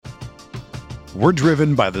We're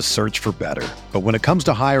driven by the search for better. But when it comes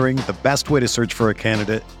to hiring, the best way to search for a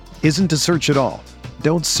candidate isn't to search at all.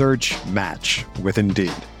 Don't search, match with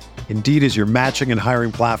Indeed. Indeed is your matching and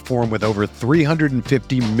hiring platform with over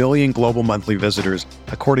 350 million global monthly visitors,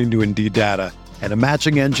 according to Indeed data, and a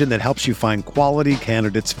matching engine that helps you find quality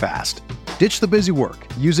candidates fast. Ditch the busy work.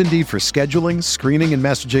 Use Indeed for scheduling, screening, and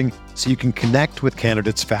messaging so you can connect with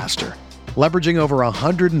candidates faster. Leveraging over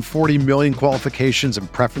 140 million qualifications and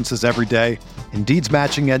preferences every day, Indeed's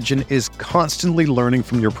matching engine is constantly learning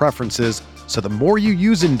from your preferences, so the more you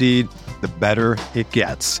use Indeed, the better it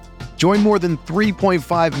gets. Join more than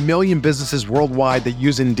 3.5 million businesses worldwide that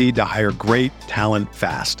use Indeed to hire great talent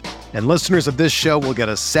fast. And listeners of this show will get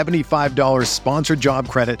a $75 sponsored job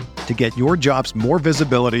credit to get your jobs more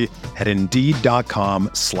visibility at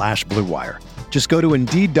Indeed.com/Blue Wire. Just go to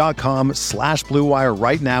Indeed.com/Blue Wire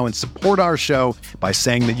right now and support our show by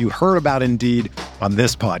saying that you heard about Indeed on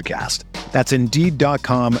this podcast. That's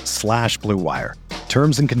Indeed.com/Blue Wire.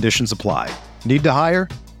 Terms and conditions apply. Need to hire?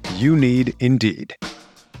 You need Indeed.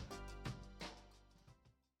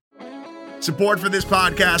 Support for this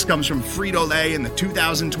podcast comes from Frito-Lay and the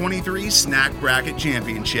 2023 Snack Bracket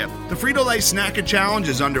Championship. The Frito-Lay Snack Challenge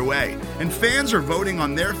is underway, and fans are voting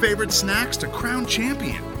on their favorite snacks to crown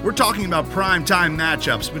champion. We're talking about prime-time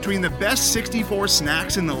matchups between the best 64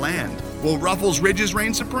 snacks in the land. Will Ruffles Ridges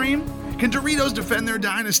reign supreme? Can Doritos defend their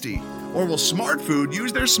dynasty? Or will Smart Food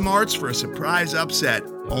use their smarts for a surprise upset?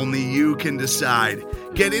 Only you can decide.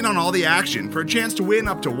 Get in on all the action for a chance to win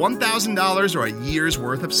up to $1,000 or a year's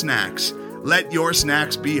worth of snacks. Let your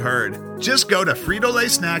snacks be heard. Just go to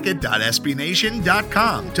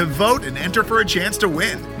fritolaysnacket.sbnation.com to vote and enter for a chance to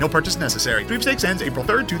win. No purchase necessary. Sweepstakes ends April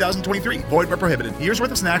 3rd, 2023. Void where prohibited. Year's worth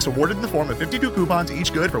of snacks awarded in the form of 52 coupons,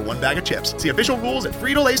 each good for one bag of chips. See official rules at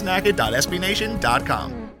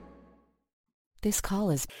fritolaysnacket.sbnation.com. This call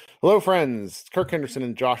is... Hello, friends. Kirk Henderson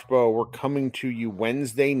and Josh Bowe. We're coming to you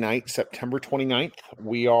Wednesday night, September 29th.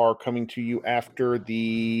 We are coming to you after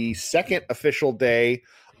the second official day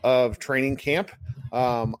of training camp.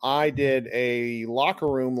 I did a locker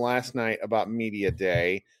room last night about media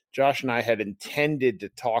day. Josh and I had intended to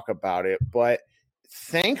talk about it, but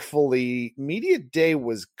thankfully media day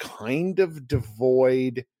was kind of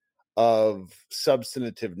devoid of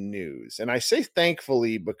substantive news. And I say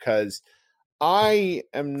thankfully because I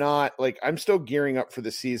am not I'm still gearing up for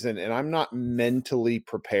the season, and I'm not mentally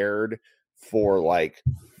prepared for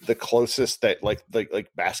the closest that like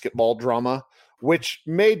basketball drama, which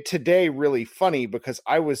made today really funny because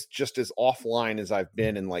I was just as offline as I've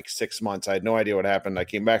been in 6 months. I had no idea what happened. I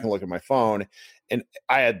came back and looked at my phone, and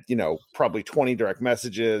I had, probably 20 direct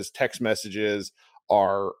messages, text messages.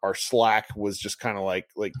 Our Slack was just kind of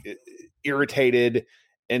irritated.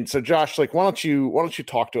 And so, Josh, why don't you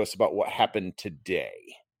talk to us about what happened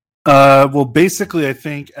today? Well, basically, I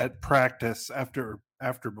think at practice,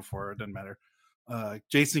 before, it doesn't matter.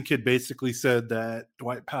 Jason Kidd basically said that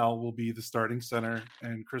Dwight Powell will be the starting center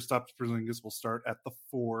and Kristaps Porzingis will start at the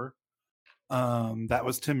 4. That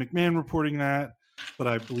was Tim McMahon reporting that, but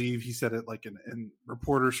I believe he said it in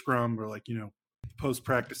reporter scrum or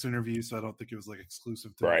post-practice interview, so I don't think it was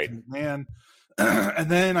exclusive to Tim McMahon. And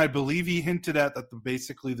then I believe he hinted at that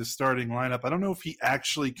basically the starting lineup. I don't know if he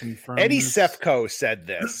actually confirmed. Eddie Sefko said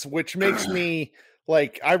this, which makes me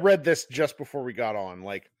I read this just before we got on.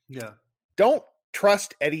 Don't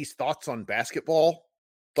trust Eddie's thoughts on basketball.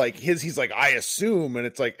 He's I assume, and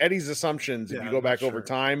it's Eddie's assumptions. If you go back over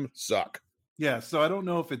time, suck. Yeah, so I don't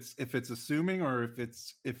know if it's assuming or if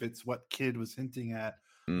it's what Kidd was hinting at.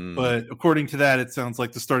 But according to that, it sounds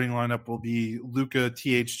like the starting lineup will be Luka,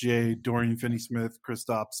 THJ, Dorian Finney-Smith,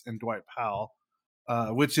 Kristaps, and Dwight Powell,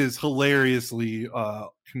 which is hilariously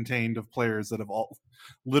contained of players that have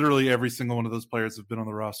literally every single one of those players have been on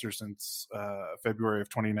the roster since February of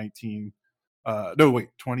 2019.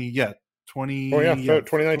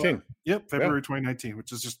 2019. Yep, February 2019,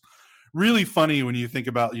 which is just really funny when you think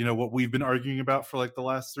about what we've been arguing about for the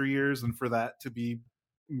last 3 years, and for that to be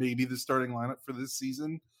maybe the starting lineup for this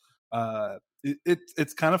season.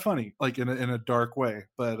 It's kind of funny, in a dark way.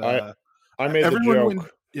 But I made the joke.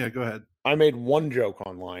 Yeah, go ahead. I made one joke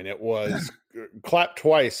online. It was clap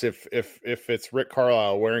twice if it's Rick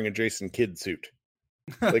Carlisle wearing a Jason Kidd suit.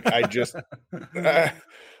 I just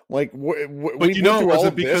but was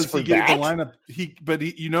it because he gave the lineup?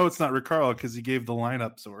 It's not Rick Carlisle because he gave the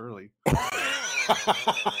lineup so early. So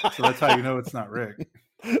that's how it's not Rick.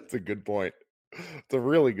 That's a good point. It's a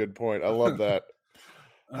really good point. I love that.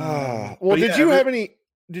 Well, did you have any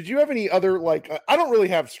other I don't really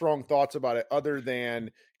have strong thoughts about it other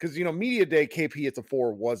than because media day KP at the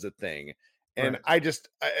 4 was a thing, and right. I just,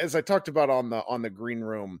 as I talked about on the green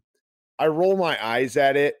room, I roll my eyes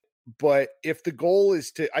at it, but if the goal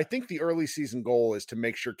is I think the early season goal is to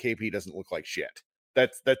make sure KP doesn't look like shit.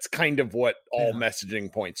 That's kind of what all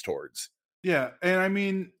messaging points towards. Yeah, and I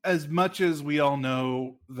mean, as much as we all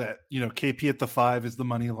know that, KP at the 5 is the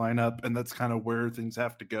money lineup, and that's kind of where things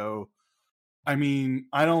have to go. I mean,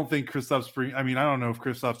 I don't think I don't know if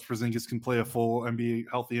Kristaps Porzingis can play a full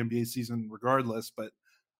healthy NBA season regardless, but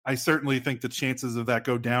I certainly think the chances of that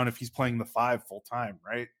go down if he's playing the 5 full time,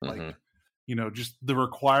 right? Mm-hmm. Like, just the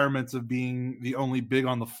requirements of being the only big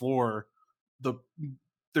on the floor,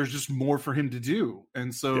 there's just more for him to do.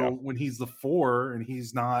 And so when he's the 4 and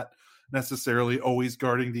he's not necessarily always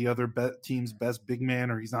guarding the other team's best big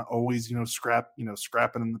man, or he's not always,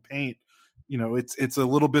 scrapping in the paint, it's a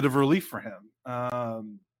little bit of relief for him.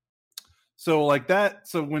 So like that.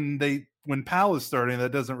 So when Powell is starting,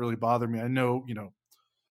 that doesn't really bother me. I know,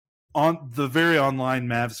 on the very online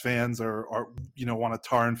Mavs fans are want to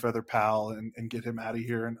tar and feather Powell and get him out of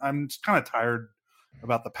here. And I'm just kind of tired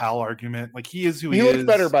about the Powell argument. Like, he is who he is. He looked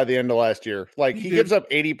better by the end of last year. Like, he gives up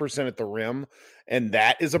 80% at the rim, and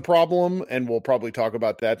that is a problem. And we'll probably talk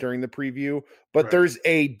about that during the preview. But there's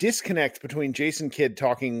a disconnect between Jason Kidd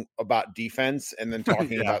talking about defense and then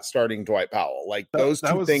talking about starting Dwight Powell. Like, those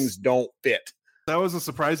two things don't fit. That was a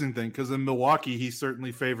surprising thing, because in Milwaukee, he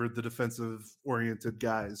certainly favored the defensive-oriented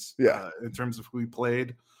guys in terms of who he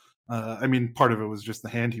played. I mean, part of it was just the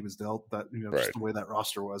hand he was dealt, that just the way that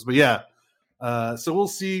roster was. But so we'll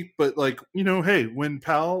see. But hey, when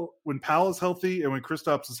Powell is healthy and when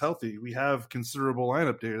Kristaps is healthy, we have considerable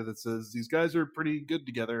lineup data that says these guys are pretty good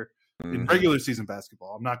together in regular season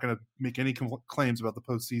basketball. I'm not going to make any claims about the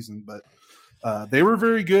postseason, but they were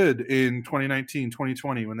very good in 2019,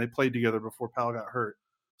 2020 when they played together before Powell got hurt.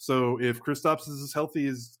 So if Kristaps is as healthy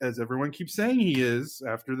as everyone keeps saying he is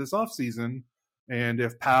after this offseason, and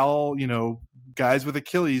if Powell, guys with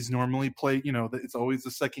Achilles normally play, it's always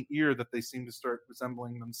the second year that they seem to start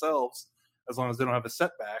resembling themselves, as long as they don't have a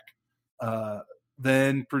setback.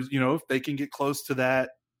 Then, if they can get close to that,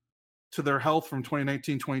 to their health from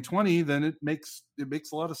 2019, 2020, then it makes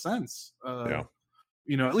a lot of sense.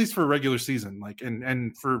 At least for a regular season,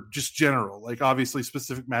 and for just general, obviously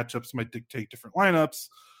specific matchups might dictate different lineups.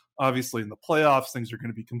 Obviously in the playoffs, things are going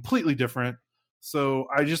to be completely different. So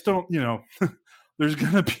I just don't,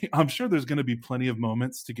 I'm sure there's going to be plenty of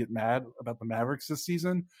moments to get mad about the Mavericks this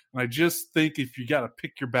season. And I just think if you got to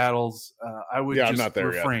pick your battles, I would just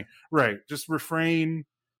refrain. Yet. Right. Just refrain.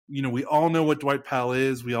 We all know what Dwight Powell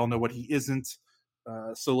is. We all know what he isn't.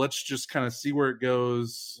 So let's just kind of see where it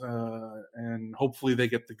goes. And hopefully they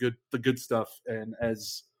get the good stuff, and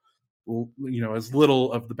as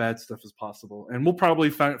little of the bad stuff as possible. And we'll probably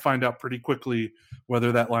find out pretty quickly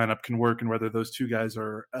whether that lineup can work and whether those two guys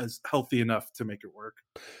are as healthy enough to make it work.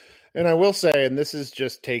 And I will say, and this is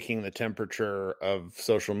just taking the temperature of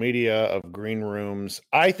social media, of green rooms,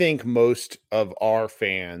 I think most of our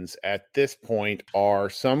fans at this point are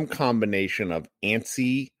some combination of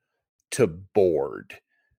antsy to bored.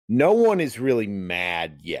 No one is really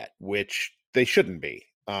mad yet, which they shouldn't be.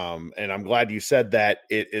 And I'm glad you said that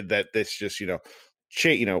that this just,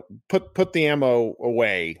 put the ammo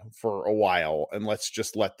away for a while and let's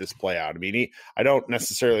just let this play out. I mean, I don't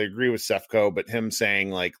necessarily agree with Sefco, but him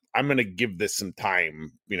saying I'm going to give this some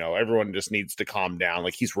time, everyone just needs to calm down.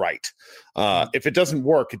 He's right. If it doesn't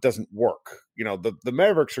work, it doesn't work. The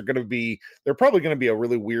Mavericks they're probably going to be a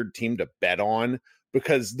really weird team to bet on,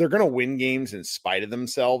 because they're going to win games in spite of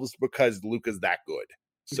themselves because Luka's that good.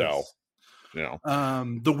 So,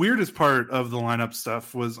 the weirdest part of the lineup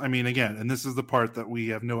stuff was, again, and this is the part that we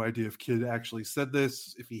have no idea if Kidd actually said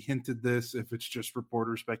this, if he hinted this, if it's just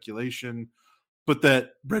reporter speculation, but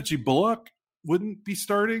that Reggie Bullock wouldn't be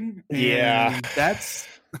starting. And that's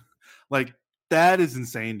that is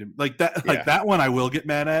insane to me. That one I will get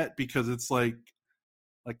mad at, because it's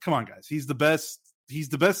come on, guys. He's the best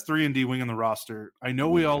 3-and-D wing on the roster. I know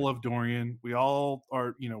we all love Dorian. We all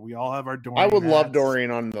are, we all have our Dorian. I would love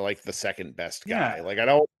Dorian on the second best guy. I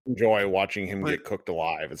don't enjoy watching him get cooked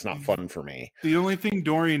alive. It's not fun for me. The only thing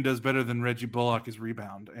Dorian does better than Reggie Bullock is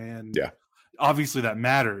rebound. And obviously that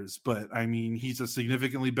matters, but he's a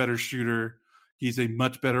significantly better shooter. He's a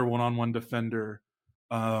much better one-on-one defender.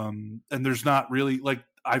 And there's not really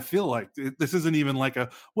I feel like this isn't even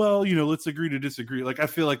let's agree to disagree. I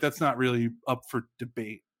feel like that's not really up for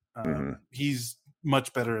debate. He's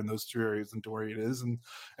much better in those two areas than Dorian is.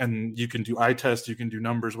 And you can do eye test, you can do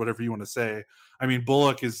numbers, whatever you want to say.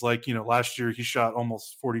 Bullock is last year he shot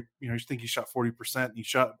almost 40, I think he shot 40%. And he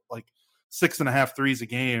shot 6.5 threes a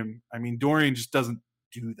game. Dorian just doesn't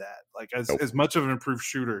do that. As much of an improved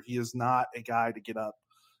shooter, he is not a guy to get up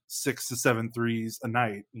 6 to 7 threes a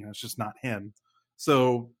night. It's just not him.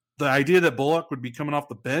 So the idea that Bullock would be coming off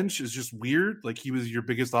the bench is just weird. Like, he was your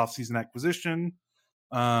biggest offseason acquisition.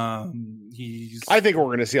 I think we're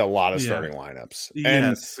going to see a lot of starting lineups.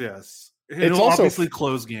 And yes. It's also obviously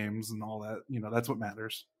close games and all that. That's what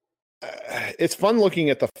matters. It's fun looking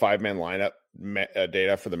at the 5-man lineup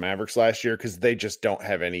data for the Mavericks last year because they just don't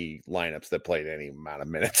have any lineups that played any amount of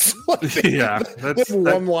minutes. They have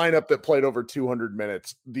one lineup that played over 200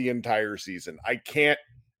 minutes the entire season. I can't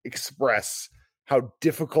express how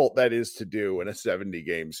difficult that is to do in a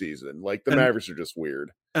 70-game season. Like, the Mavericks are just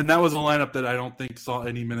weird. And that was a lineup that I don't think saw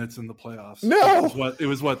any minutes in the playoffs. No, it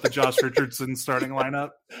was the Josh Richardson starting lineup.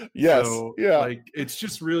 Yes, so, yeah. Like, it's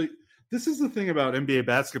just really. This is the thing about NBA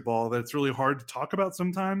basketball that it's really hard to talk about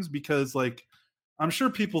sometimes because, like, I'm sure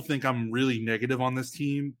people think I'm really negative on this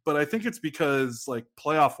team, but I think it's because, like,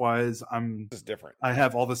 playoff wise, it's different. I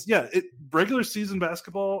have all this. Yeah, regular season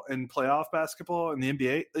basketball and playoff basketball in the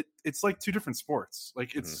NBA, it's like two different sports.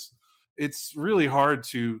 Like, it's really hard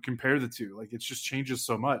to compare the two. Like, it just changes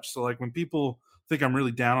so much. So, like, when people think I'm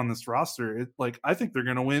really down on this roster, I think they're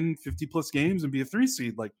going to win 50 plus games and be a 3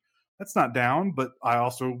 seed. Like, that's not down, but I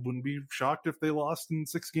also wouldn't be shocked if they lost in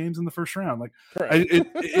 6 games in the first round. Like,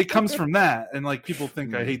 it comes from that, and like, people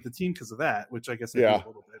think I hate the team because of that, which I guess I do a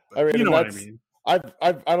little bit. But I mean, you know what I mean. I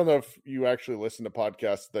don't know if you actually listen to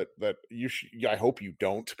podcasts that you should. I hope you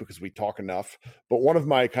don't, because we talk enough. But one of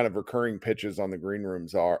my kind of recurring pitches on the green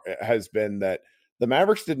rooms has been that the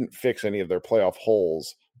Mavericks didn't fix any of their playoff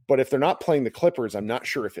holes, but if they're not playing the Clippers, I'm not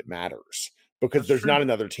sure if it matters. Because there's not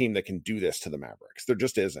another team that can do this to the Mavericks. There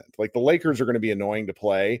just isn't. Like, the Lakers are going to be annoying to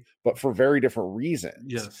play, but for very different reasons.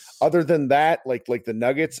 Yes. Other than that, like the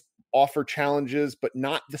Nuggets offer challenges, but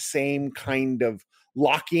not the same kind of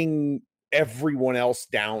locking everyone else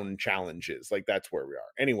down challenges. Like, that's where we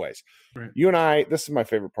are. Anyways, You and I, this is my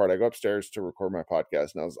favorite part. I go upstairs to record my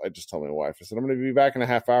podcast, and I just tell my wife, I said, I'm going to be back in a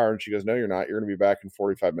half hour. And she goes, no, you're not. You're going to be back in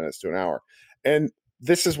 45 minutes to an hour. And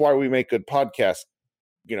this is why we make good podcasts.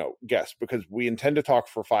 Guests, because we intend to talk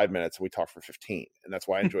for 5 minutes and we talk for 15. And that's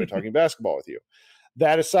why I enjoy talking basketball with you.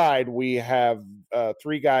 That aside, we have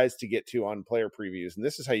 3 guys to get to on player previews. And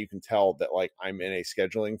this is how you can tell that, like, I'm in a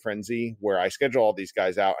scheduling frenzy where I schedule all these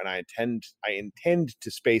guys out and I intend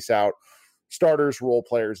to space out starters, role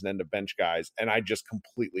players, and end of bench guys. And I just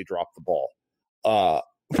completely dropped the ball.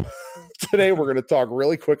 Today, we're going to talk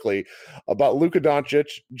really quickly about Luka Doncic,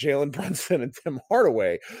 Jalen Brunson, and Tim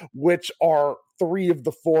Hardaway, which are 3 of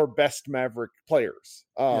the 4 best Maverick players.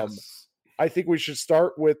 Yes. I think we should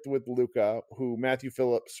start with Luka, who Matthew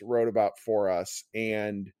Phillips wrote about for us.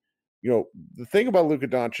 And, the thing about Luka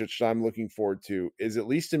Doncic that I'm looking forward to is, at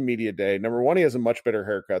least in media day, number one, he has a much better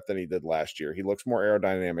haircut than he did last year. He looks more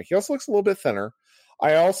aerodynamic. He also looks a little bit thinner.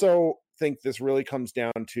 I also think this really comes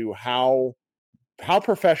down to how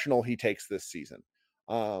professional he takes this season.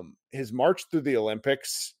 His march through the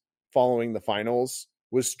Olympics following the finals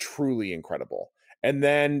was truly incredible. And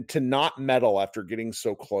then to not medal after getting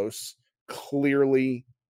so close clearly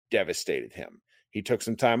devastated him. He took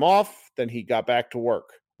some time off, then he got back to work.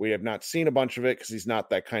 We have not seen a bunch of it because he's not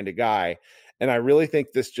that kind of guy. And I really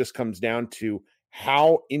think this just comes down to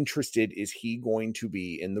how interested is he going to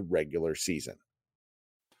be in the regular season.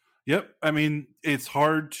 Yep. I mean, it's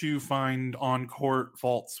hard to find on-court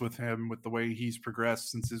faults with him with the way he's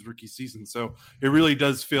progressed since his rookie season. So it really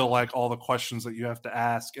does feel like all the questions that you have to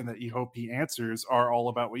ask and that you hope he answers are all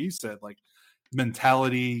about what you said, like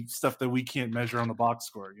mentality, stuff that we can't measure on the box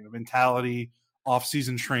score, mentality,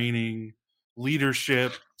 off-season training,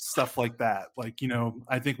 leadership, stuff like that. Like,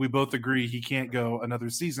 I think we both agree he can't go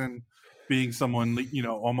another season being someone,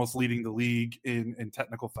 almost leading the league in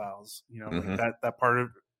technical fouls. Like that part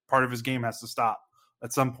of his game has to stop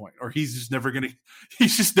at some point, or he's just never gonna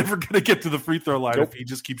get to the free throw line if he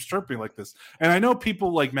just keeps chirping like this. And I know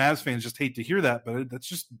people like Mavs fans just hate to hear that, but that's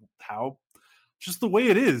just the way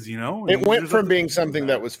it is, It went from being something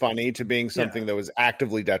that was funny to being something that was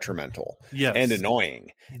actively detrimental and annoying.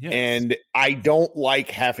 Yes. And I don't like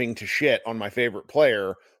having to shit on my favorite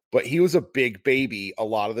player, but he was a big baby a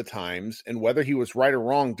lot of the times, and whether he was right or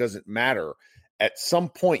wrong doesn't matter. At some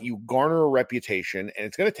point, you garner a reputation, and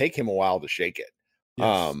it's going to take him a while to shake it.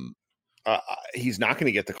 Yes. He's not going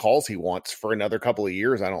to get the calls he wants for another couple of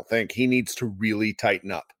years, I don't think. He needs to really tighten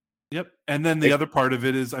up. Yep. And then the other part of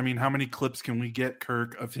it is, how many clips can we get,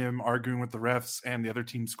 Kirk, of him arguing with the refs and the other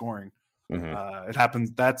team scoring? Mm-hmm. It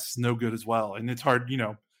happens. That's no good as well. And it's hard,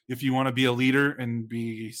 if you want to be a leader and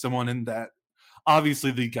be someone in that. Obviously,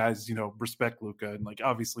 the guys, respect Luka, and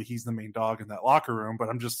obviously he's the main dog in that locker room. But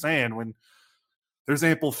I'm just saying, when there's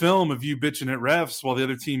ample film of you bitching at refs while the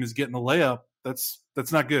other team is getting a layup, that's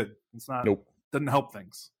not good. It's not. Nope. Doesn't help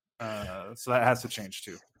things. So that has to change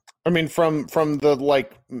too. I mean, from the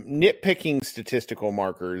like nitpicking statistical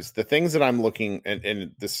markers, the things that I'm looking at,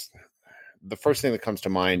 and this, the first thing that comes to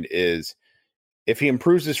mind is if he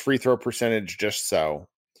improves his free throw percentage, just so,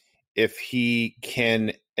 if he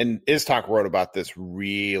can, and Iztok wrote about this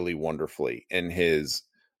really wonderfully in his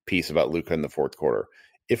piece about Luka in the fourth quarter.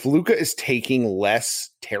 If Luka is taking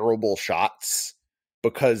less terrible shots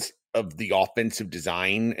because of the offensive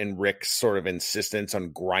design and Rick's sort of insistence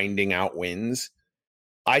on grinding out wins,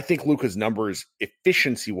 I think Luka's numbers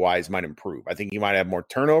efficiency-wise might improve. I think he might have more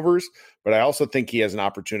turnovers, but I also think he has an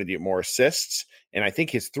opportunity at more assists, and I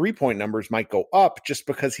think his three-point numbers might go up just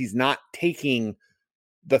because he's not taking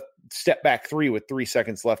the step-back three with 3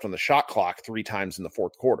 seconds left on the shot clock 3 times in the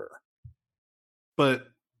fourth quarter. But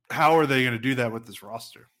how are they going to do that with this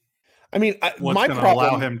roster? I mean, what's my going to problem,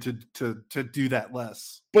 allow him to do that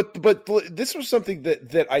less? But this was something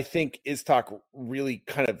that I think Iztok really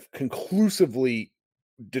kind of conclusively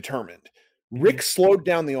determined. Rick slowed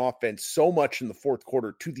down the offense so much in the fourth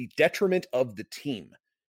quarter to the detriment of the team.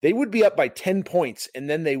 They would be up by 10 points, and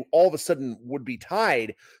then they all of a sudden would be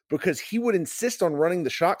tied because he would insist on running the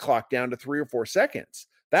shot clock down to 3 or 4 seconds.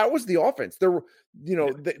 That was the offense.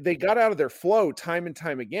 They got out of their flow time and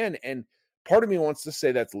time again, and part of me wants to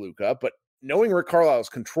say that's Luka, but knowing Rick Carlisle's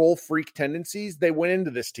control freak tendencies, they went into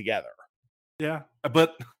this together. Yeah,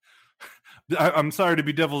 but I'm sorry to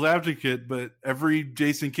be devil's advocate, but every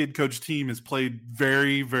Jason Kidd coach team has played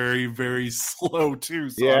very, very, very slow too.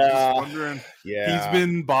 So I'm just wondering, he's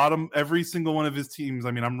been bottom every single one of his teams.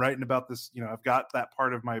 I mean, I'm writing about this, I've got that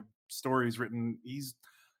part of my stories written.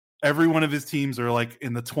 Every one of his teams are like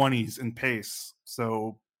in the 20s in pace.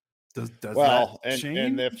 So does that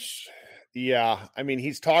change? I mean,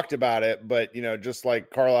 he's talked about it, but just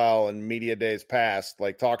like Carlisle and media days past,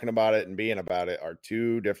 like talking about it and being about it are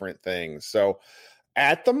two different things. So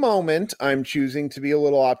at the moment, I'm choosing to be a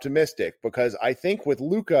little optimistic because I think with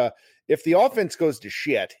Luka, if the offense goes to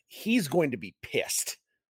shit, he's going to be pissed.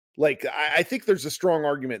 Like, I think there's a strong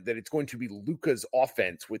argument that it's going to be Luka's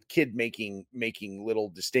offense with Kidd making little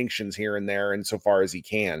distinctions here and there insofar as he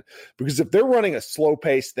can. Because if they're running a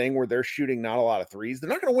slow-paced thing where they're shooting not a lot of threes, they're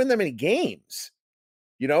not going to win that many games.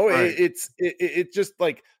 Right. It's just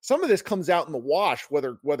like some of this comes out in the wash,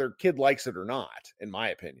 whether Kidd likes it or not, in my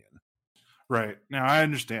opinion. Right. Now, I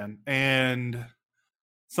understand. And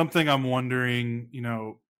something I'm wondering,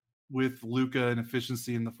 with Luka and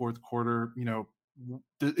efficiency in the fourth quarter,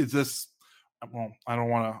 is this, well, I don't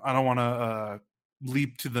want to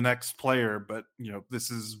leap to the next player, but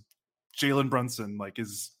this is Jalen Brunson. Like,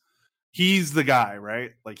 he's the guy,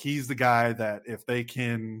 right? Like, he's the guy that if they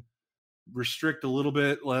can restrict a little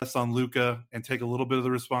bit less on Luka and take a little bit of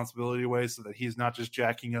the responsibility away so that he's not just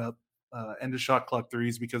jacking up end of shot clock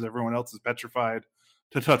threes because everyone else is petrified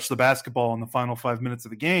to touch the basketball in the final 5 minutes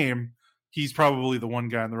of the game, he's probably the one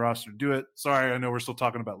guy on the roster to do it. Sorry, I know we're still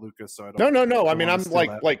talking about Luka, so I don't. No. I mean, I'm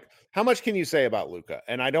like, how much can you say about Luka?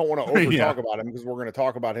 And I don't want to over talk about him because we're going to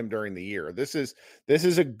talk about him during the year. This is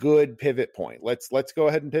a good pivot point. Let's go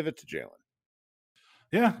ahead and pivot to Jalen.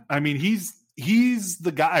 Yeah, I mean, he's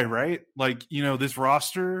the guy, right? Like, this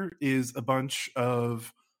roster is a bunch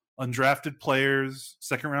of undrafted players,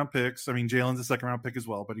 second round picks. I mean, Jalen's a second round pick as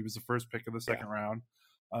well, but he was the first pick of the second round.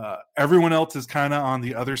 Everyone else is kind of on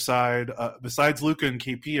the other side. Besides Luka and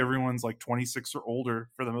KP, everyone's like 26 or older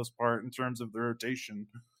for the most part in terms of the rotation.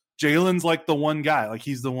 Jalen's like the one guy, like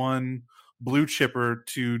he's the one blue chipper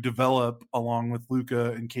to develop along with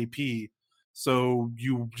Luka and KP. So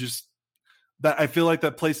I feel like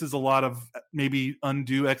that places a lot of maybe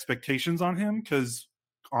undue expectations on him because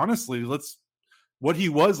honestly, what he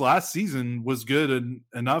was last season was good and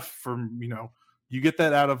enough for, you get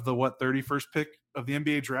that out of the 31st pick of the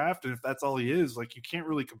NBA draft. And if that's all he is, like, you can't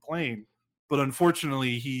really complain, but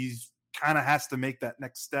unfortunately he's kind of has to make that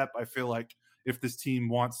next step. I feel like if this team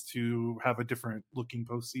wants to have a different looking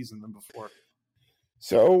postseason than before.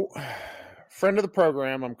 So friend of the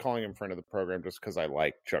program, I'm calling him friend of the program just because I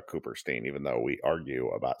like Chuck Cooperstein, even though we argue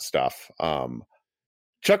about stuff.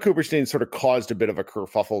 Chuck Cooperstein sort of caused a bit of a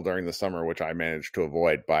kerfuffle during the summer, which I managed to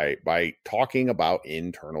avoid by talking about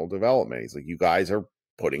internal development. He's like, you guys are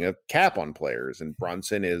putting a cap on players, and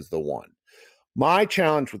Brunson is the one. My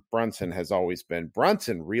challenge with Brunson has always been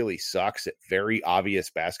Brunson really sucks at very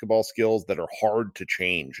obvious basketball skills that are hard to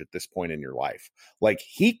change at this point in your life. Like,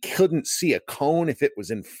 he couldn't see a cone if it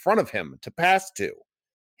was in front of him to pass to.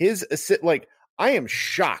 I am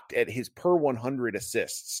shocked at his per 100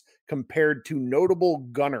 assists compared to notable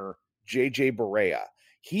gunner JJ Barea.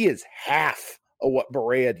 He is half what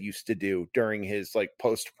Berea used to do during his like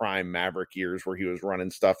post-prime Maverick years where he was running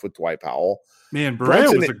stuff with Dwight Powell. Man,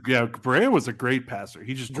 Berea was a great passer.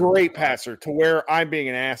 He just great passer to where I'm being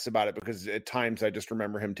an ass about it because at times I just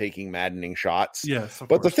remember him taking maddening shots. Yes,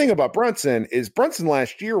 but the thing about Brunson is Brunson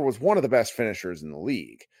last year was one of the best finishers in the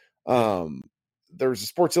league. There was a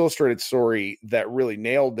Sports Illustrated story that really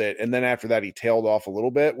nailed it. And then after that, he tailed off a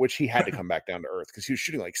little bit, which he had to come back down to earth because he was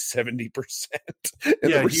shooting like 70%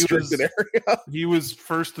 in the restricted area. He was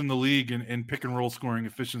first in the league in pick and roll scoring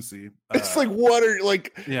efficiency. It's like, what are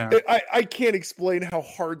like, I can't explain how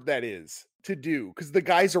hard that is to do because the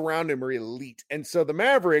guys around him are elite. And so the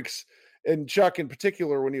Mavericks and Chuck in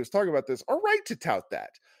particular, when he was talking about this, are right to tout that.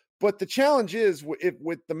 But the challenge is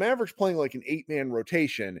with the Mavericks playing like an 8-man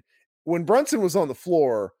rotation, when Brunson was on the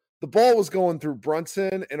floor, the ball was going through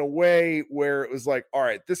Brunson in a way where it was like, all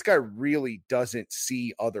right, this guy really doesn't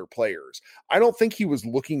see other players. I don't think he was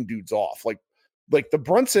looking dudes off. Like the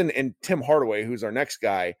Brunson and Tim Hardaway, who's our next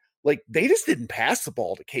guy, like they just didn't pass the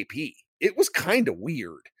ball to KP. It was kind of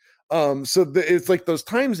weird. It's like those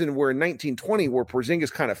times in 1920 where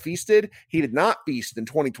Porzingis kind of feasted. He did not feast in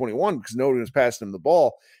 2021 because nobody was passing him the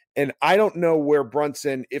ball. And I don't know where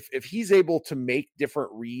Brunson, if he's able to make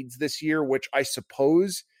different reads this year, which I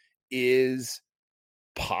suppose is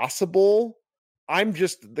possible. I'm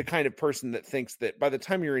just the kind of person that thinks that by the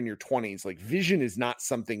time you're in your 20s, like vision is not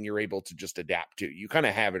something you're able to just adapt to. You kind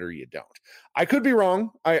of have it or you don't. I could be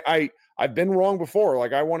wrong. I've been wrong before.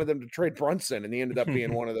 Like I wanted them to trade Brunson and he ended up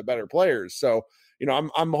being one of the better players. So,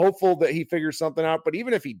 I'm hopeful that he figures something out, but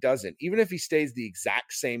even if he doesn't, even if he stays the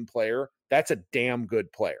exact same player, that's a damn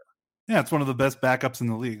good player. Yeah, it's one of the best backups in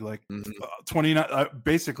the league. Like 29,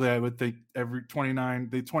 basically, I would think every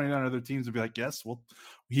 29 other teams would be like, yes, well,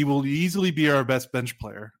 he will easily be our best bench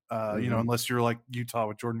player. Unless you're like Utah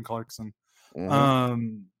with Jordan Clarkson.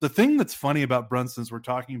 The thing that's funny about Brunson is we're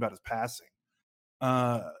talking about his passing.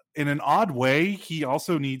 In an odd way, he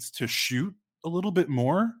also needs to shoot a little bit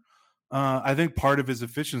more. I think part of his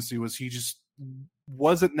efficiency was he just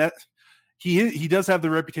wasn't net. He does have the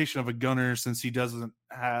reputation of a gunner since he doesn't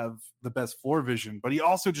have the best floor vision, but he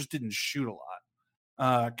also just didn't shoot a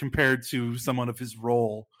lot compared to someone of his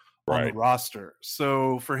role on the roster.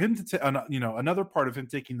 So for him to, another part of him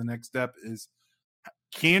taking the next step is,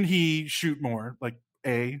 can he shoot more? Like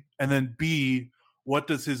A, and then B, what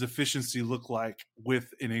does his efficiency look like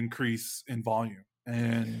with an increase in volume?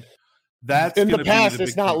 And that's in the past,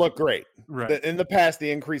 it's not looked great. Right. In the past,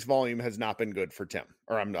 the increased volume has not been good for Tim,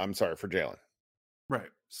 or I'm sorry, for Jalen. Right.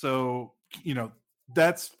 So,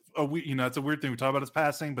 that's it's a weird thing. We talk about his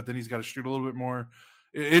passing, but then he's got to shoot a little bit more.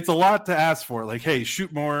 It's a lot to ask for. Like, hey,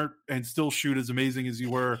 shoot more and still shoot as amazing as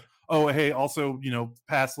you were. Oh, hey, also,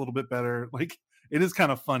 pass a little bit better. Like, it is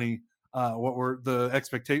kind of funny what were the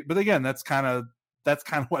expectations. But again, that's kind of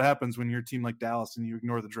what happens when you're a team like Dallas and you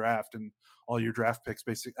ignore the draft and all your draft picks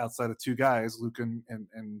basically outside of two guys, Luka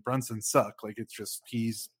and Brunson suck. Like it's just,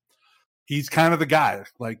 he's kind of the guy.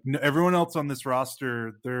 Like everyone else on this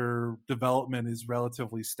roster, their development is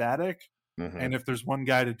relatively static. And if there's one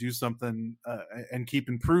guy to do something and keep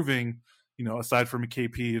improving, aside from a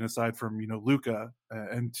KP and aside from, Luka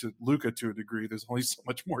and to Luka to a degree, there's only so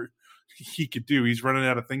much more he could do. He's running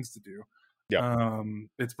out of things to do. Yeah.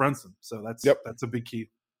 It's Brunson. So that's a big key.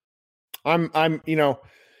 I'm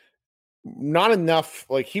not enough.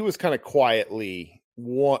 Like he was kind of quietly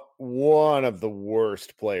one of the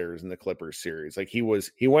worst players in the Clippers series. Like he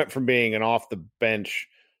went from being an off the bench,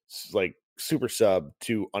 like super sub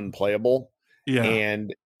to unplayable. Yeah.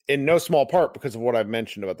 And in no small part because of what I've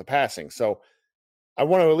mentioned about the passing. So I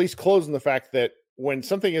want to at least close on the fact that when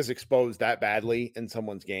something is exposed that badly in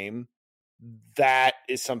someone's game, that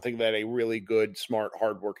is something that a really good, smart,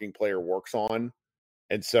 hardworking player works on.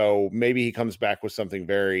 And so maybe he comes back with something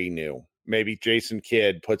very new. Maybe Jason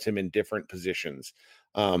Kidd puts him in different positions.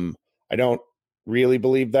 I don't really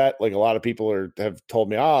believe that. Like a lot of people have told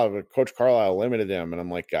me, Coach Carlisle limited him. And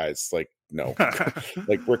I'm like, guys, like, no.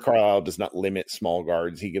 Like Rick Carlisle does not limit small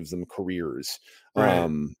guards. He gives them careers. Right.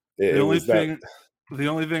 The only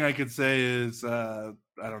thing I could say is, I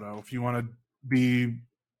don't know, if you want to be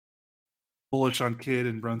bullish on Kidd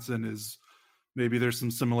and Brunson, is maybe there's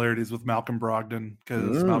some similarities with Malcolm Brogdon,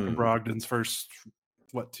 because Malcolm Brogdon's first,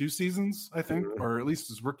 2 seasons, I think, or at least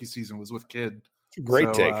his rookie season was with Kidd.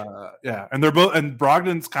 Great take. Yeah. And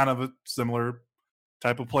Brogdon's kind of a similar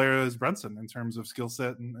type of player as Brunson in terms of skill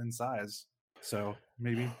set and size. So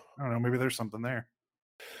maybe, I don't know, maybe there's something there.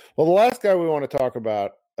 Well, the last guy we want to talk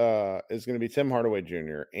about is going to be Tim Hardaway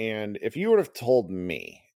Jr. And if you would have told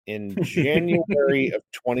me in January of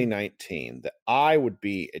 2019 that I would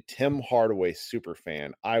be a Tim Hardaway super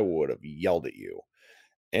fan, I would have yelled at you.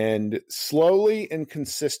 And slowly and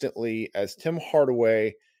consistently, as Tim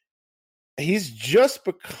Hardaway, he's just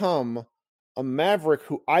become a Maverick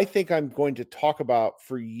who I think I'm going to talk about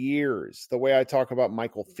for years. The way I talk about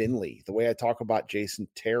Michael Finley, the way I talk about Jason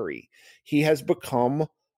Terry. He has become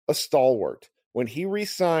a stalwart. When he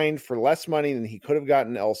re-signed for less money than he could have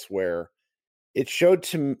gotten elsewhere, it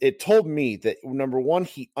told me that, number one,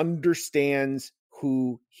 he understands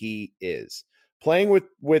who he is. Playing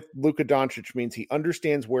with Luka Doncic means he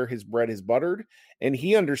understands where his bread is buttered, and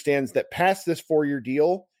he understands that past this 4-year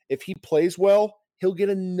deal, if he plays well, he'll get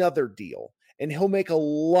another deal, and he'll make a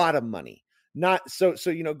lot of money. Not so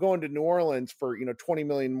going to New Orleans for $20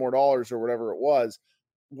 million more or whatever it was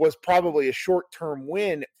probably a short-term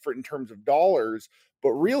win in terms of dollars,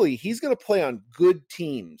 but really he's going to play on good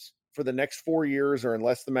teams for the next 4 years, or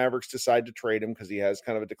unless the Mavericks decide to trade him because he has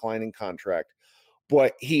kind of a declining contract.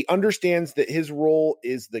 But he understands that his role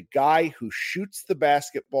is the guy who shoots the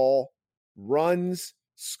basketball, runs,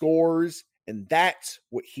 scores, and that's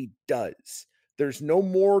what he does. There's no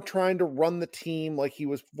more trying to run the team like he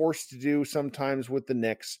was forced to do sometimes with the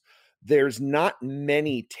Knicks. There's not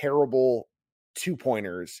many terrible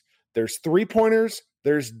two-pointers. There's three-pointers,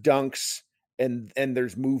 there's dunks, and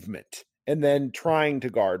there's movement. And then trying to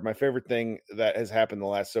guard. My favorite thing that has happened the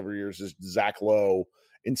last several years is Zach Lowe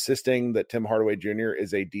insisting that Tim Hardaway Jr.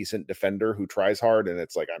 is a decent defender who tries hard. And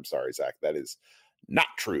it's like, I'm sorry, Zach, that is not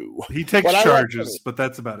true. He takes charges, but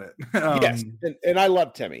that's about it. Yes, and I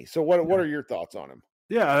love Timmy. So what are your thoughts on him?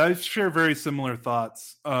 Yeah, I share very similar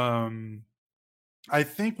thoughts. I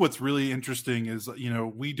think what's really interesting is,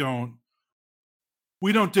 we don't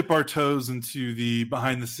dip our toes into the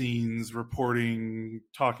behind the scenes reporting,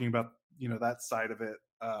 talking about, that side of it,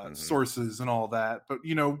 sources and all that. But,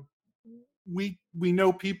 we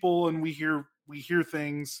know people, and we hear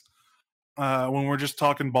things when we're just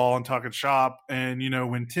talking ball and talking shop. And,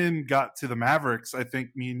 when Tim got to the Mavericks, I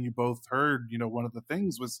think me and you both heard, one of the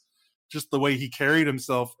things was just the way he carried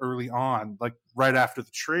himself early on, like right after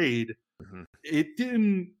the trade. Mm-hmm. It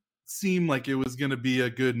didn't seem like it was going to be a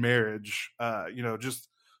good marriage. Just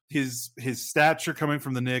his stature coming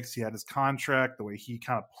from the Knicks, he had his contract, the way he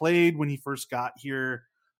kind of played when he first got here.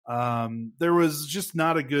 There was just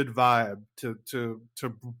not a good vibe, to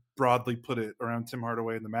broadly put it, around Tim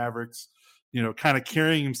Hardaway and the Mavericks, kind of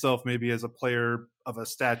carrying himself maybe as a player of a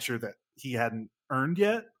stature that he hadn't earned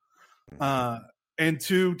yet. And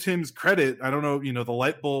to Tim's credit, I don't know, the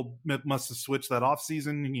light bulb must have switched that off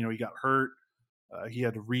season. He got hurt. He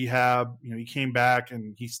had to rehab. He came back,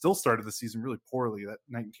 and he still started the season really poorly, that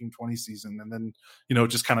 1920 season. And then, it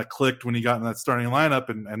just kind of clicked when he got in that starting lineup,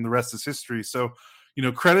 and the rest is history. So,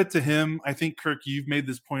 credit to him. I think, Kirk, you've made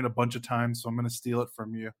this point a bunch of times, so I'm going to steal it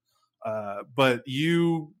from you. But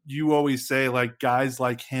you always say, like, guys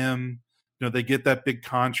like him, they get that big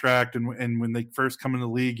contract, and when they first come in the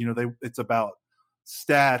league, it's about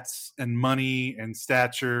stats and money and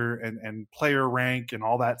stature and player rank and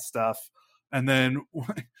all that stuff. And then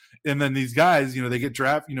these guys, they get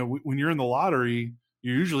drafted. When you're in the lottery,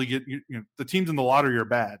 you usually get, the teams in the lottery are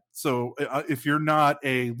bad. So if you're not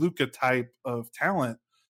a Luka type of talent,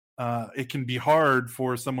 it can be hard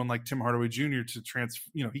for someone like Tim Hardaway Jr. to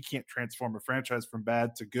he can't transform a franchise from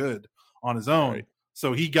bad to good on his own. Right.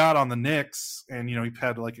 So he got on the Knicks, and, he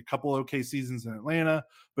had like a couple okay seasons in Atlanta,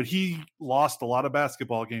 but he lost a lot of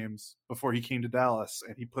basketball games before he came to Dallas,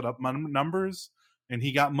 and he put up numbers and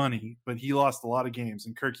he got money, but he lost a lot of games.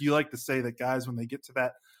 And Kirk, you like to say that guys, when they get to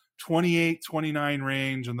that 28, 29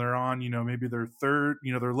 range, and they're on, maybe their third,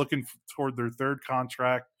 they're looking toward their third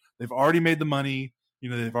contract, they've already made the money,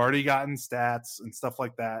 they've already gotten stats and stuff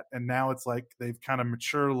like that. And now it's like they've kind of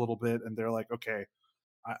matured a little bit, and they're like, okay,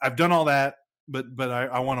 I've done all that, but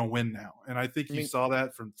I want to win now. And I think you saw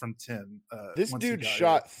that from Tim. This dude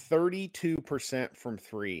shot 32% from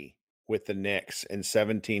three with the Knicks in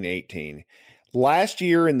 17-18. Last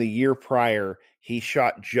year and the year prior, he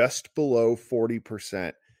shot just below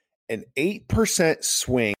 40%. An 8%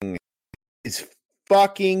 swing is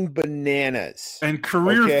fucking bananas. And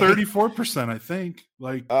career 34%, I think.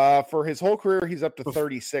 Like for his whole career, he's up to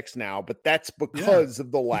 36 now, but that's because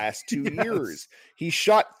of the last 2 years. He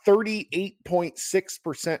shot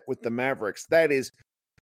 38.6% with the Mavericks. That is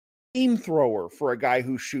team thrower for a guy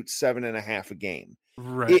who shoots 7.5 a game.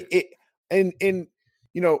 Right.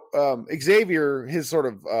 Xavier, his sort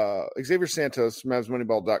of Xavier Santos,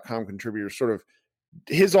 MavsMoneyball.com contributor, sort of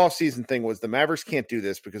his offseason thing was the Mavericks can't do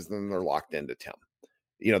this because then they're locked into Tim.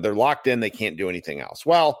 They're locked in. They can't do anything else.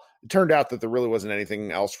 Well, it turned out that there really wasn't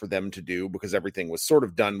anything else for them to do because everything was sort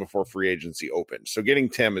of done before free agency opened. So getting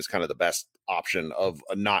Tim is kind of the best option of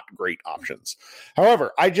not great options.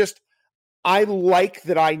 However, I like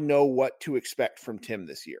that I know what to expect from Tim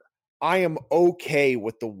this year. I am okay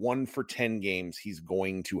with the 1 for 10 games he's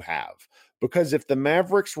going to have, because if the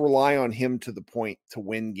Mavericks rely on him to the point to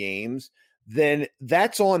win games, then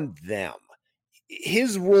that's on them.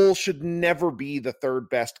 His role should never be the third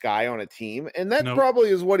best guy on a team, and that probably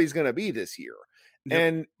is what he's going to be this year.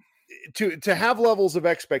 Yep. And to have levels of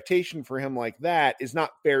expectation for him like that is not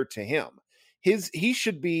fair to him. He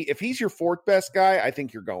should be, if he's your fourth best guy, I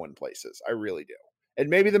think you're going places. I really do. And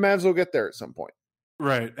maybe the Mavs will get there at some point.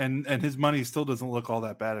 Right. And his money still doesn't look all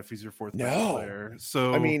that bad if he's your fourth best player.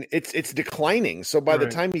 So I mean, it's declining. So by the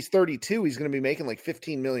time he's 32, he's going to be making like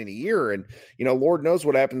 $15 million a year. And, Lord knows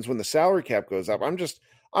what happens when the salary cap goes up.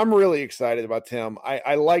 I'm really excited about Tim.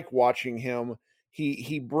 I like watching him.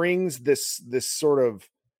 He brings this sort of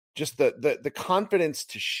just the confidence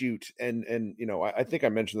to shoot. And I think I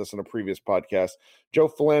mentioned this on a previous podcast. Joe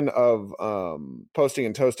Flynn of Posting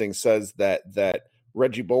and Toasting says that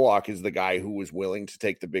Reggie Bullock is the guy who was willing to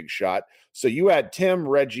take the big shot. So you add Tim,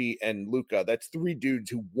 Reggie, and Luka. That's 3 dudes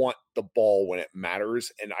who want the ball when it matters.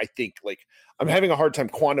 And I think, I'm having a hard time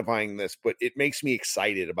quantifying this, but it makes me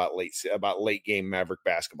excited about late game Maverick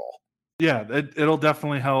basketball. Yeah, it'll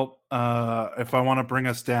definitely help. If I want to bring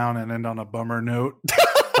us down and end on a bummer note,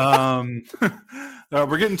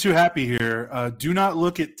 we're getting too happy here. Do not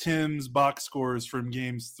look at Tim's box scores from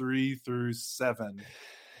games 3 through 7.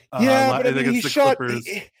 But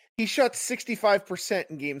he shot 65%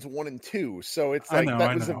 in games 1 and 2. So it's like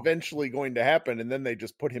that was eventually going to happen. And then they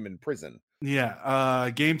just put him in prison. Yeah.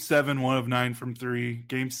 Game 7, 1 of 9 from 3.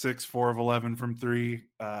 Game 6, 4 of 11 from 3.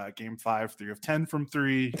 Game 5, 3 of 10 from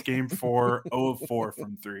 3. Game 4, 0 of 4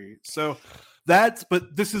 from 3. So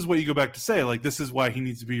but this is what you go back to say, this is why he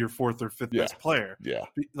needs to be your 4th or 5th best player. Yeah.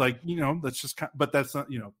 That's just, but that's not,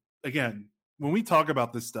 again, when we talk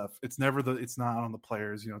about this stuff, it's not on the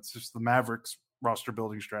players, it's just the Mavericks roster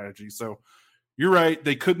building strategy. So you're right.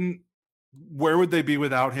 They couldn't, where would they be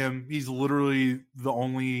without him? He's literally the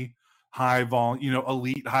only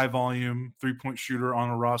elite high volume 3-point shooter on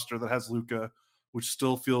a roster that has Luka, which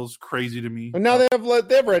still feels crazy to me. And now they have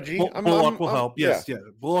Reggie. Bullock will help. Yes. Yeah.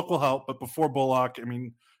 Bullock will help. But before Bullock,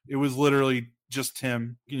 it was literally just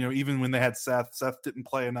him, even when they had Seth didn't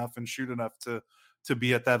play enough and shoot enough to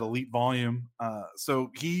be at that elite volume.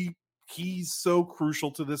 So he's so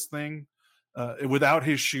crucial to this thing. Without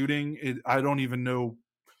his shooting, I don't even know.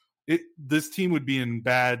 This team would be in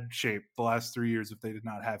bad shape the last 3 years if they did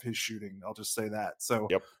not have his shooting. I'll just say that. So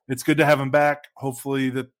It's good to have him back. Hopefully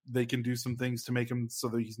that they can do some things to make him so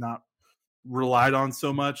that he's not relied on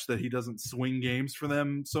so much, that he doesn't swing games for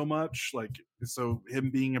them so much. So him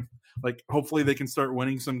being hopefully they can start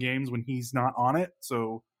winning some games when he's not on it.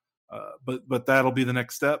 So, but that'll be the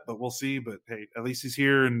next step, but we'll see. But hey, at least he's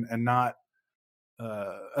here and not,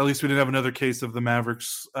 at least we didn't have another case of the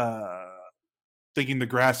Mavericks, thinking the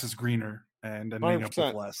grass is greener and ending up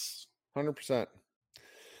with less. 100%.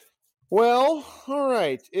 Well, all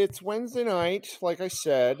right. It's Wednesday night, like I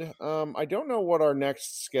said. I don't know what our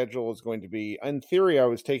next schedule is going to be. In theory, I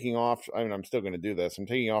was taking off. I'm still going to do this. I'm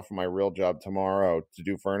taking off from my real job tomorrow to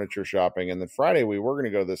do furniture shopping. And then Friday, we were going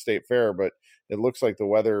to go to the state fair, but it looks like the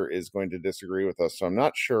weather is going to disagree with us. So I'm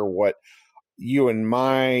not sure what you and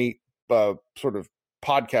my sort of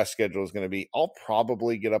podcast schedule is going to be. I'll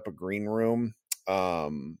probably get up a green room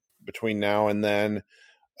between now and then.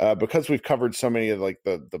 Because we've covered so many of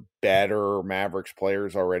the better Mavericks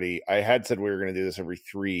players already, I had said we were going to do this every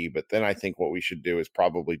 3, but then I think what we should do is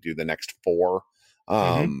probably do the next 4.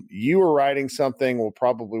 You were writing something. We'll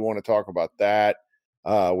probably want to talk about that.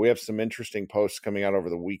 We have some interesting posts coming out over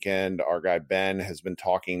the weekend. Our guy Ben has been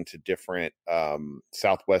talking to different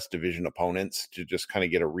Southwest Division opponents to just kind of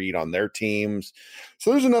get a read on their teams. So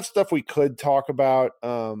there's enough stuff we could talk about.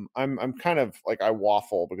 I'm kind of I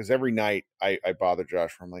waffle because every night I bother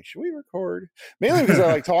Josh. I'm like, should we record? Mainly because I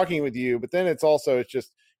like talking with you, but then it's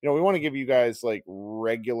just we want to give you guys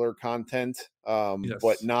regular content,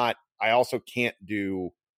 but not. I also can't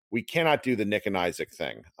do. We cannot do the Nick and Isaac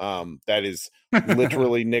thing. That is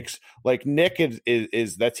literally Nick's. Nick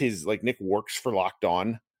is that's his. Nick works for Locked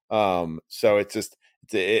On. So it's just.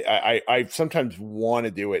 I sometimes want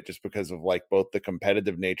to do it just because of both the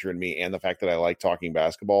competitive nature in me and the fact that I like talking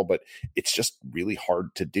basketball, but it's just really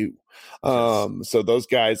hard to do. So those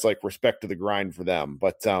guys respect to the grind for them,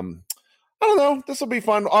 but I don't know. This will be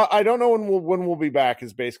fun. I don't know when we'll be back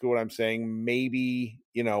is basically what I'm saying. Maybe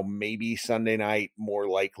Sunday night, more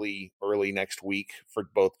likely early next week for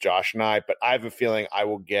both Josh and I, but I have a feeling I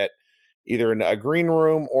will get either in a green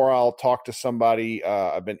room or I'll talk to somebody.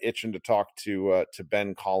 I've been itching to talk to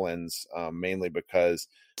Ben Collins, mainly because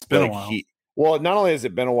it's been a while. Well, not only has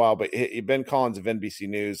it been a while, but Ben Collins of NBC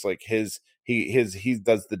News, like he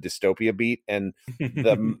does the dystopia beat, and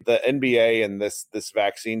the NBA and this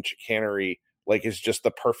vaccine chicanery, like, is just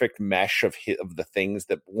the perfect mesh of the things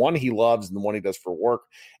that one he loves and the one he does for work,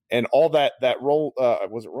 and all that role.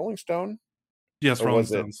 Was it Rolling Stone? Yes, or Rolling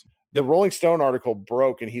Stones. The Rolling Stone article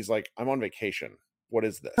broke, and he's like, "I'm on vacation. What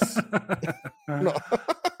is this?"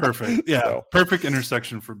 Perfect. Yeah, so, perfect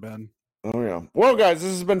intersection for Ben. Oh, yeah. Well, guys,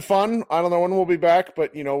 this has been fun. I don't know when we'll be back,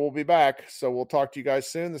 but, we'll be back. So we'll talk to you guys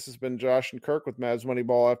soon. This has been Josh and Kirk with Mavs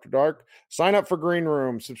Moneyball After Dark. Sign up for Green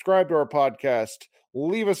Room. Subscribe to our podcast.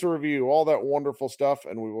 Leave us a review. All that wonderful stuff.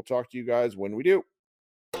 And we will talk to you guys when we do.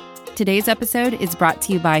 Today's episode is brought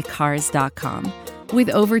to you by Cars.com. With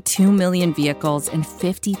over 2 million vehicles and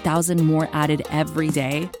 50,000 more added every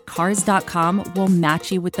day, Cars.com will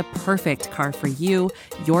match you with the perfect car for you,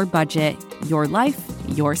 your budget, your life,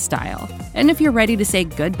 your style. And if you're ready to say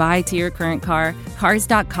goodbye to your current car,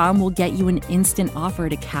 Cars.com will get you an instant offer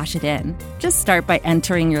to cash it in. Just start by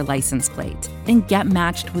entering your license plate and get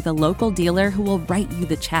matched with a local dealer who will write you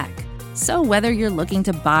the check. So whether you're looking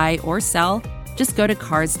to buy or sell, just go to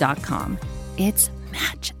Cars.com. It's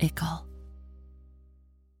magical.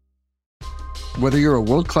 Whether you're a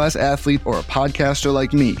world-class athlete or a podcaster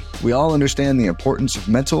like me, we all understand the importance of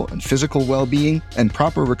mental and physical well-being and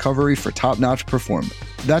proper recovery for top-notch performance.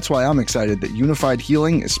 That's why I'm excited that Unified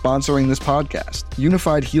Healing is sponsoring this podcast.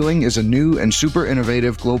 Unified Healing is a new and super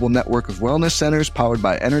innovative global network of wellness centers powered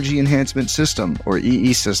by Energy Enhancement System, or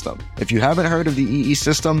EE System. If you haven't heard of the EE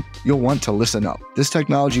System, you'll want to listen up. This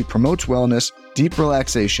technology promotes wellness, deep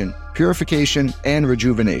relaxation, purification, and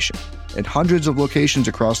rejuvenation. In hundreds of locations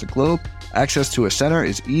across the globe, access to a center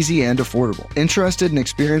is easy and affordable. Interested in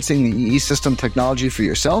experiencing the EE System technology for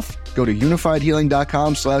yourself? Go to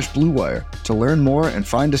unifiedhealing.com/bluewire to learn more and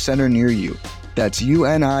find a center near you. That's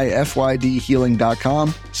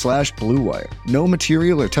unifydhealing.com/bluewire. No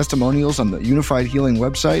material or testimonials on the Unified Healing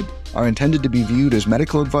website are intended to be viewed as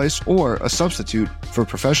medical advice or a substitute for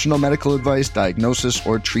professional medical advice, diagnosis,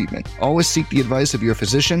 or treatment. Always seek the advice of your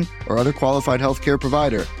physician or other qualified healthcare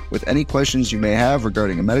provider with any questions you may have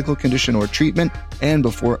regarding a medical condition or treatment and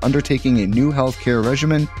before undertaking a new healthcare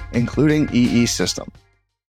regimen, including EE System.